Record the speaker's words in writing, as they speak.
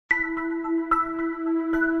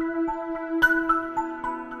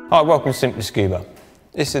Hi, welcome to Simply Scuba.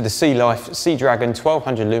 This is the SeaLife Sea Dragon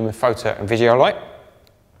 1200 lumen photo and video light.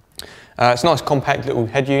 It's a nice compact little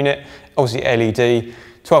head unit, obviously LED,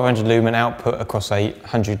 1200 lumen output across a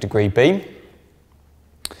 100-degree beam.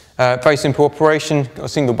 Very simple operation, got a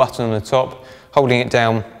single button on the top, holding it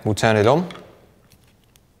down will turn it on.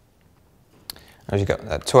 As you've got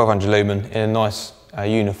that 1200 lumen in a nice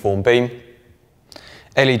uniform beam.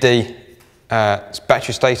 LED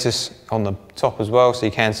battery status on the top as well, so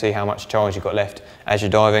you can see how much charge you've got left as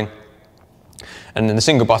you're diving. And then the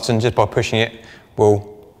single button, just by pushing it,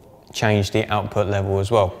 will change the output level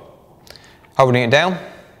as well. Holding it down,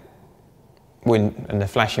 and the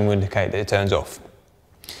flashing will indicate that it turns off.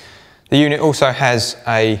 The unit also has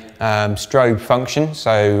a strobe function,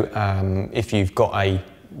 so if you've got a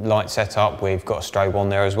light set up, we've got a strobe on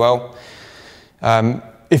there as well.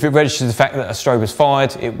 If it registers the fact that a strobe is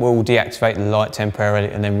fired, it will deactivate the light temporarily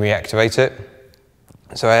and then reactivate it.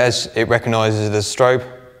 So as it recognises the strobe,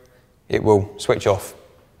 it will switch off.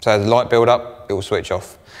 So as the light build up, it will switch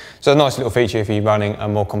off. So a nice little feature if you're running a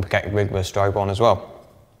more complicated rig with a strobe on as well.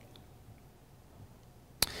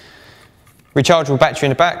 Rechargeable battery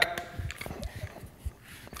in the back.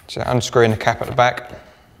 So unscrewing the cap at the back.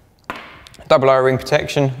 Double O-ring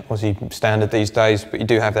protection, obviously standard these days, but you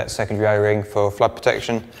do have that secondary O-ring for flood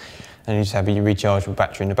protection, and you just have your rechargeable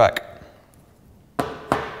battery in the back.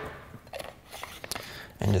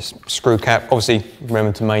 And just screw cap, obviously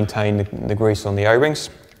remember to maintain the grease on the O-rings.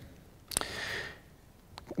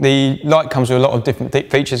 The light comes with a lot of different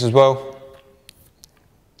features as well.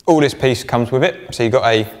 All this piece comes with it, so you've got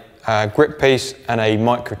a grip piece and a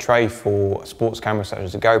micro tray for sports cameras such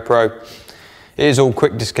as the GoPro. It is all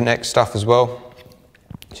quick disconnect stuff as well,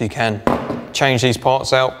 so you can change these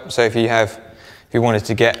parts out. So if you wanted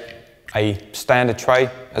to get a standard tray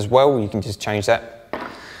as well, you can just change that.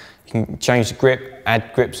 You can change the grip,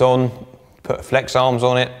 add grips on, put flex arms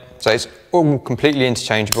on it. So it's all completely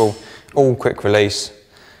interchangeable, all quick release,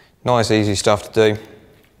 nice easy stuff to do.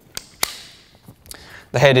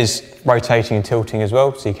 The head is rotating and tilting as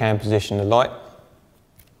well, so you can position the light.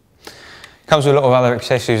 Comes with a lot of other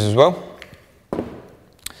accessories as well.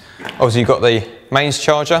 Obviously you've got the mains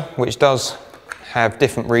charger, which does have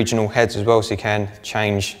different regional heads as well, so you can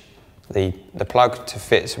change the plug to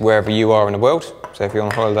fit wherever you are in the world. So if you're on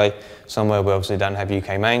holiday somewhere we obviously don't have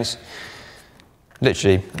UK mains,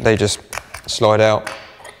 literally they just slide out,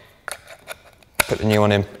 put the new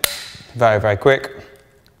one in, very, very quick.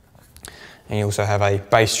 And you also have a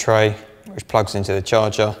base tray which plugs into the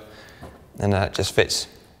charger, and that just fits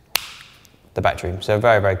the battery. So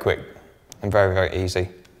very, very quick and very, very easy.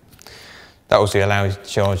 That also allows you to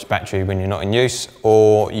charge battery when you're not in use,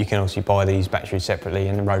 or you can obviously buy these batteries separately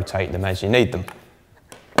and rotate them as you need them.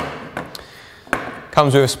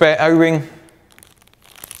 Comes with a spare O-ring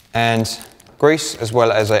and grease, as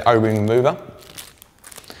well as a O-ring remover.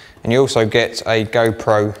 And you also get a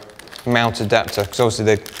GoPro mount adapter, because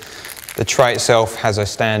obviously the tray itself has a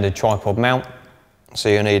standard tripod mount, so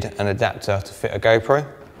you need an adapter to fit a GoPro.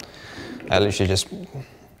 That literally just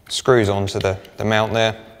screws onto the mount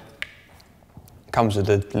there. Comes with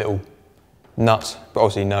a little nut, but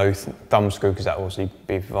obviously no thumb screw, because that will obviously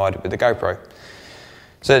be provided with the GoPro.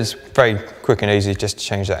 So it's very quick and easy just to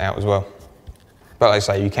change that out as well. But like I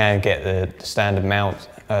say, you can get the standard mount,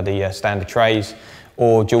 the standard trays,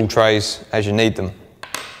 or dual trays as you need them.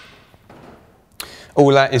 All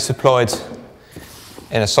that is supplied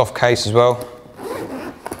in a soft case as well.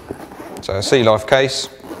 So a SeaLife case,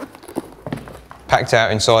 packed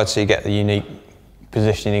out inside so you get the unique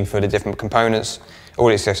positioning for the different components. All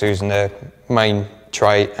the accessories in the main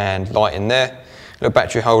tray and light in there. A little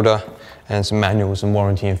battery holder and some manuals and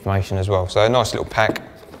warranty information as well. So a nice little pack.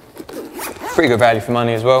 Pretty good value for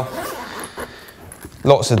money as well.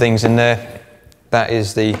 Lots of things in there. That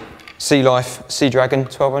is the SeaLife Sea Dragon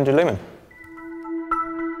 1200 lumen.